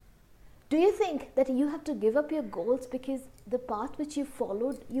Do you think that you have to give up your goals because the path which you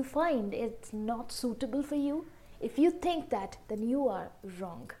followed, you find it's not suitable for you? If you think that, then you are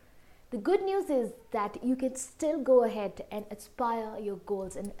wrong. The good news is that you can still go ahead and aspire your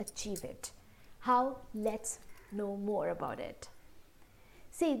goals and achieve it. How? Let's know more about it.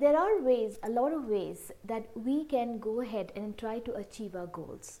 See, there are ways, a lot of ways that we can go ahead and try to achieve our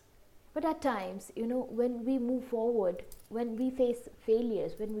goals. But at times, when we move forward, when we face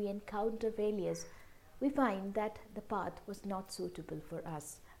failures, when we encounter failures, we find that the path was not suitable for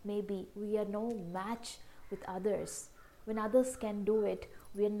us. Maybe we are no match with others. When others can do it,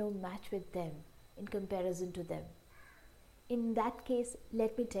 we are no match with them in comparison to them. In that case,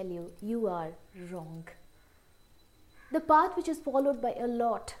 let me tell you, you are wrong. The path which is followed by a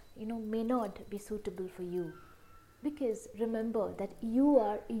lot, may not be suitable for you. Because remember that you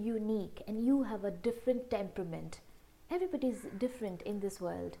are unique and you have a different temperament. Everybody is different in this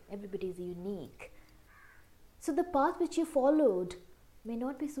world. Everybody is unique. So the path which you followed may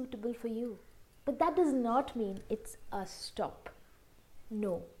not be suitable for you. But that does not mean it's a stop.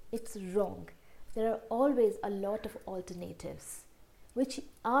 No, it's wrong. There are always a lot of alternatives which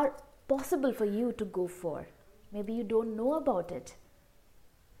are possible for you to go for. Maybe you don't know about it.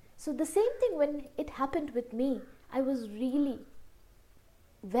 So the same thing when it happened with me, I was really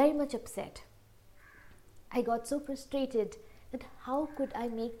very much upset. I got so frustrated that how could I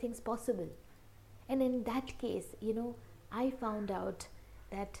make things possible? And in that case, I found out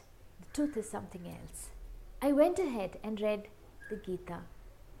that the truth is something else. I went ahead and read the Gita,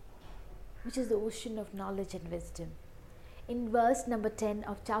 which is the ocean of knowledge and wisdom. In verse number 10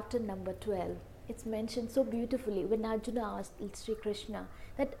 of chapter number 12, it's mentioned so beautifully when Arjuna asked Sri Krishna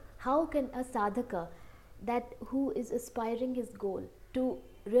that how can a sadhaka, that who is aspiring his goal to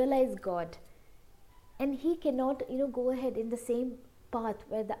realize God, and he cannot go ahead in the same path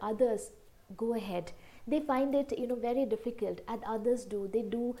where the others go ahead. They find it very difficult, and others do. They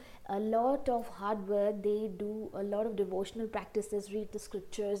do a lot of hard work, they do a lot of devotional practices, read the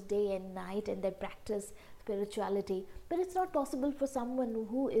scriptures day and night, and they practice spirituality. But it's not possible for someone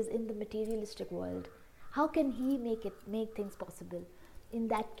who is in the materialistic world. How can he make things possible? In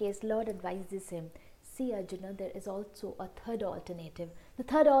that case, Lord advises him, see Arjuna, there is also a third alternative. The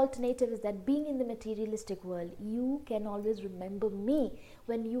third alternative is that being in the materialistic world, you can always remember me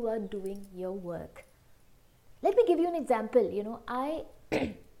when you are doing your work. Let me give you an example. I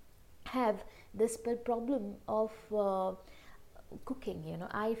have this problem of cooking.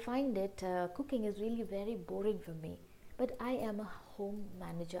 I find it cooking is really very boring for me. But I am a home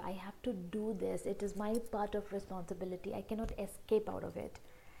manager. I have to do this. It is my part of responsibility. I cannot escape out of it.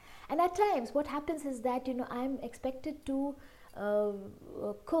 And at times what happens is that I'm expected to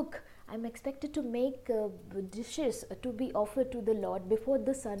cook. I'm expected to make dishes to be offered to the Lord before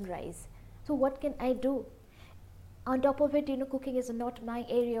the sunrise. So what can I do? On top of it, cooking is not my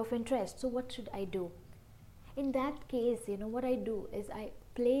area of interest. So what should I do? In that case, what I do is I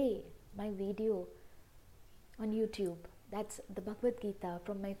play my video on YouTube. That's the Bhagavad Gita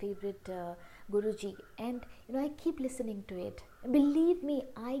from my favorite Guruji, and I keep listening to it. And believe me,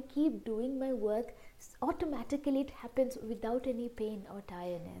 I keep doing my work. Automatically it happens without any pain or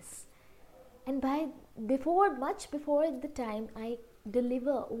tiredness. And much before the time, I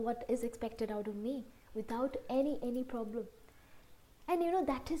deliver what is expected out of me without any problem. And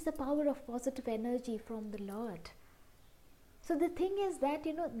that is the power of positive energy from the Lord. So the thing is that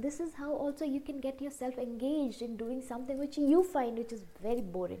this is how also you can get yourself engaged in doing something which you find which is very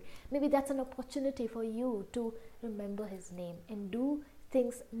boring. Maybe that's an opportunity for you to remember his name and do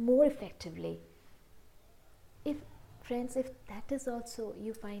things more effectively. If that is also,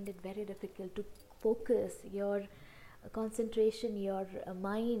 you find it very difficult to focus your concentration, your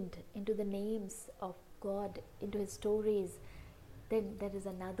mind into the names of God, into his stories, then there is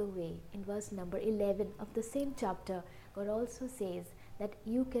another way. In verse number 11 of the same chapter, God also says that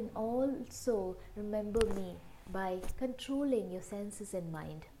you can also remember me by controlling your senses and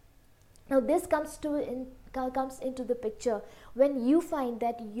mind. Now this comes into the picture when you find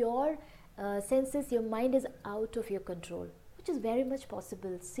that your senses, your mind is out of your control, which is very much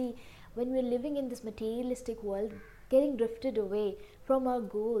possible. See, when we're living in this materialistic world, getting drifted away from our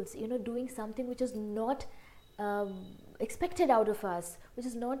goals, doing something which is not expected out of us,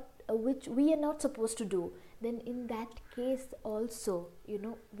 which we are not supposed to do, then in that case also,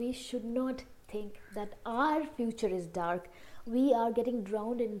 we should not think that our future is dark. We are getting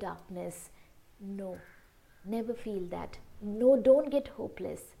drowned in darkness. No, never feel that. No, don't get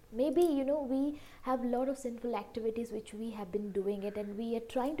hopeless. Maybe, we have a lot of sinful activities which we have been doing it, and we are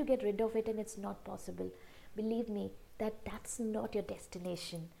trying to get rid of it, and it's not possible. Believe me, that's not your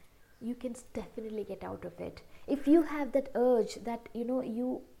destination. you can definitely get out of it. If you have that urge that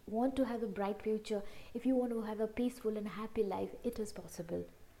you want to have a bright future, if you want to have a peaceful and happy life, it is possible.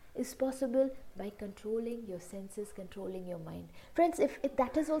 It's possible by controlling your senses, controlling your mind. Friends, if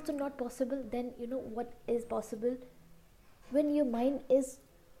that is also not possible, then what is possible? When your mind is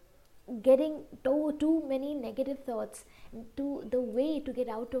getting too many negative thoughts, to the way to get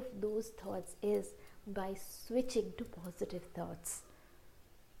out of those thoughts is by switching to positive thoughts.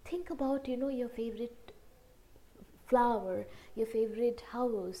 Think about your favorite flower, your favorite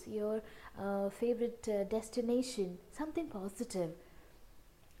house, your favorite destination, something positive.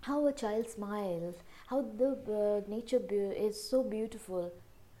 How a child smiles, how the nature is so beautiful.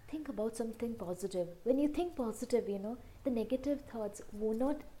 Think about something positive. When you think positive, the negative thoughts will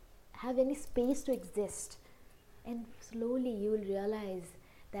not have any space to exist, and slowly you will realize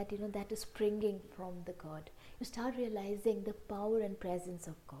that that is springing from the God. You start realizing the power and presence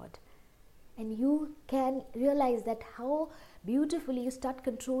of God, and you can realize that how beautifully you start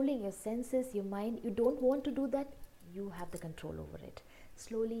controlling your senses, your mind. You don't want to do that, you have the control over it.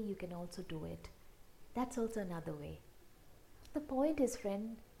 Slowly you can also do it. That's also another way. The point is,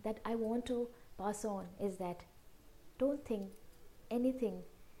 friend, that I want to pass on is that don't think anything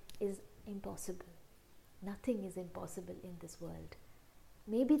is impossible. Nothing is impossible in this world.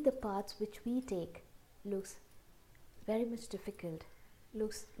 Maybe the paths which we take looks very much difficult,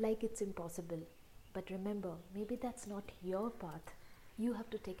 looks like it's impossible, but remember, maybe that's not your path. You have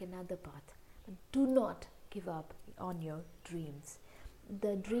to take another path. But do not give up on your dreams.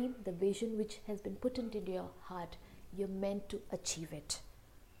 The dream, the vision which has been put into your heart, you're meant to achieve it.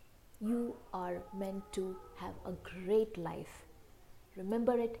 You are meant to have a great life.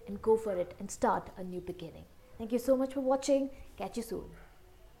 Remember it and go for it and start a new beginning. Thank you so much for watching. Catch you soon.